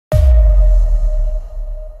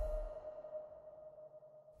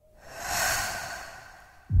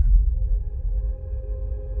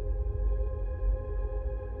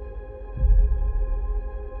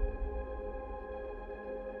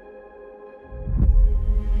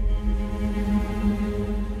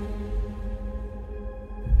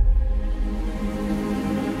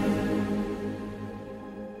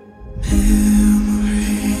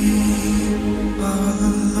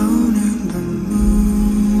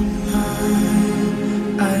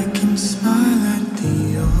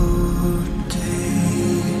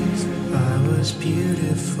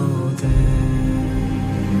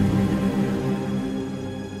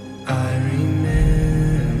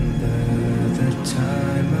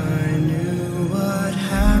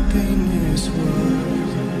happiness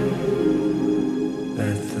was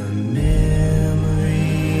that the memory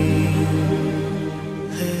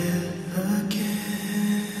live again.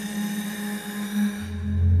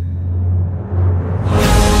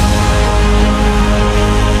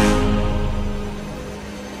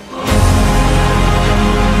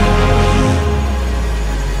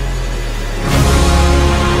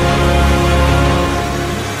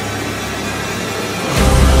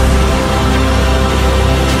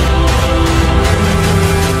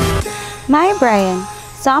 My Brian,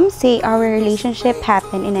 some say our relationship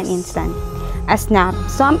happened in an instant, a snap.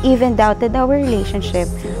 Some even doubted our relationship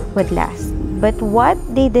would last. But what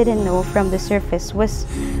they didn't know from the surface was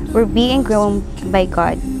we're being grown by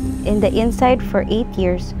God in the inside for 8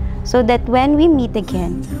 years, so that when we meet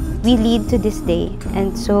again, we lead to this day.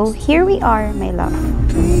 And so here we are, my love.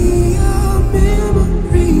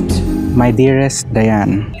 My dearest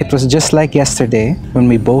Dianne, it was just like yesterday when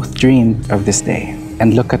we both dreamed of this day.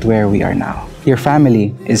 And look at where we are now. Your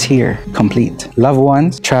family is here, complete. Loved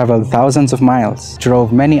ones traveled thousands of miles,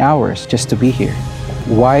 drove many hours just to be here.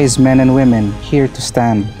 Wise men and women here to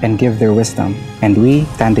stand and give their wisdom. And we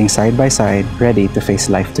standing side by side, ready to face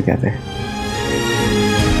life together.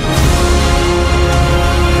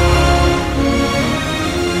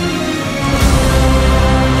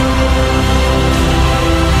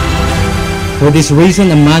 For this reason,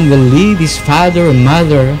 a man will leave his father and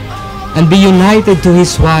mother and be united to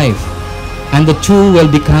his wife, and the two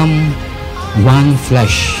will become one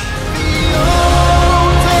flesh.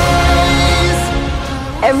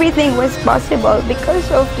 Everything was possible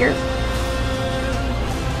because of your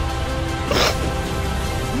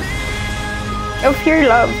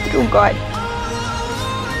love through God.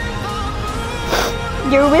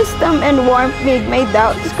 Your wisdom and warmth made my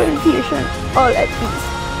doubts, confusion, all at peace.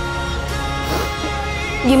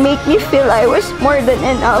 You make me feel I was more than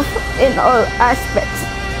enough in all aspects.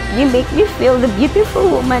 You make me feel the beautiful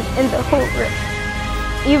woman in the whole world.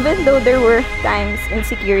 Even though there were times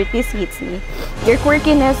insecurities hits me, your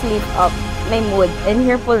quirkiness lifts up my mood and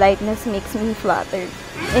your politeness makes me flattered.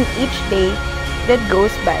 In each day that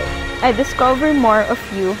goes by, I discover more of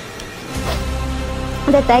you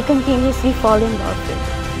that I continuously fall in love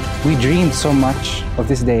with. We dreamed so much of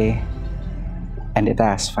this day, and it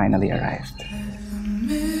has finally arrived.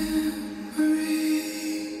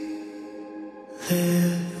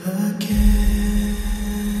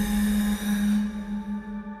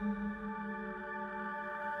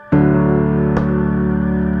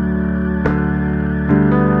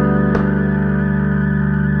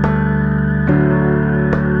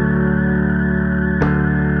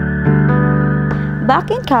 Back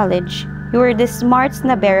in college, you were this smart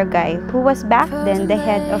snabero guy who was back then the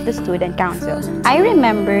head of the student council. I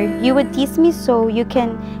remember you would tease me so you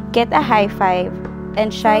can get a high five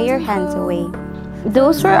and shy your hands away.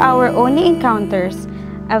 Those were our only encounters,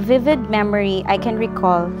 a vivid memory I can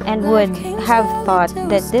recall, and would have thought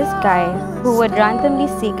that this guy who would randomly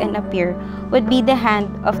seek and appear would be the hand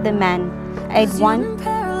of the man I'd want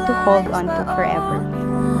to hold on to forever.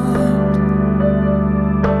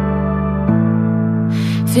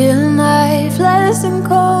 Feeling lifeless and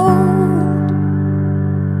cold.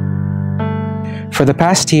 For the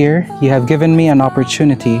past year, you have given me an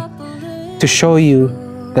opportunity to show you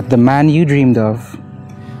that the man you dreamed of,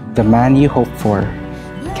 the man you hoped for,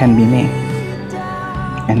 can be me.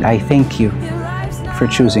 And I thank you for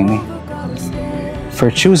choosing me. For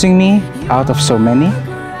choosing me out of so many,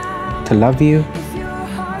 to love you,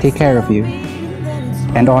 take care of you,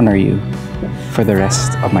 and honor you for the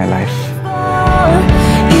rest of my life.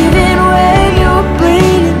 Even when you're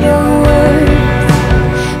bleeding your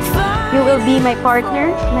words. You will be my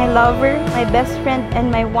partner, my lover, my best friend, and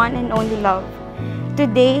my one and only love.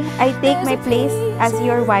 Today, I take my place as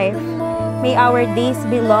your wife. May our days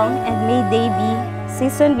be long and may they be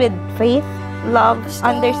seasoned with faith, love,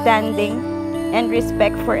 understanding, and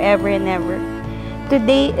respect forever and ever.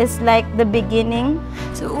 Today is like the beginning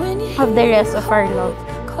of the rest of our love.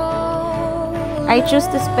 I choose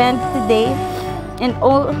to spend today and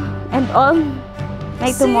all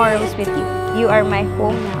my tomorrows with you. You are my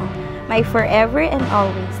home now, my forever and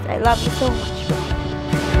always. I love you so much.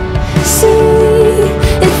 See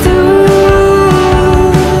it through.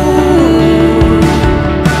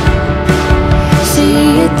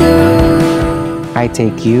 See it through. I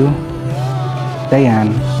take you,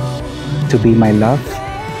 Dianne, to be my love,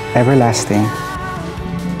 everlasting,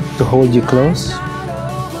 to hold you close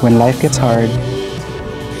when life gets hard,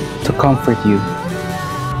 to comfort you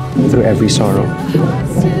through every sorrow.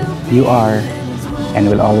 You are and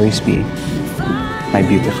will always be my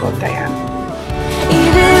beautiful Dianne.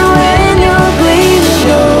 Even when you're bleeding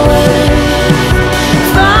your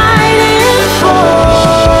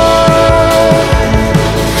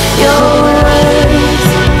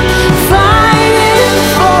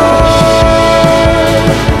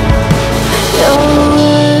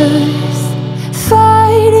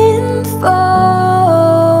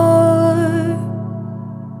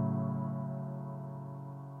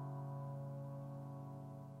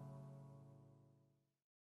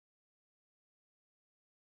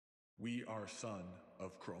We are son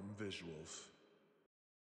of Chrome Visuals.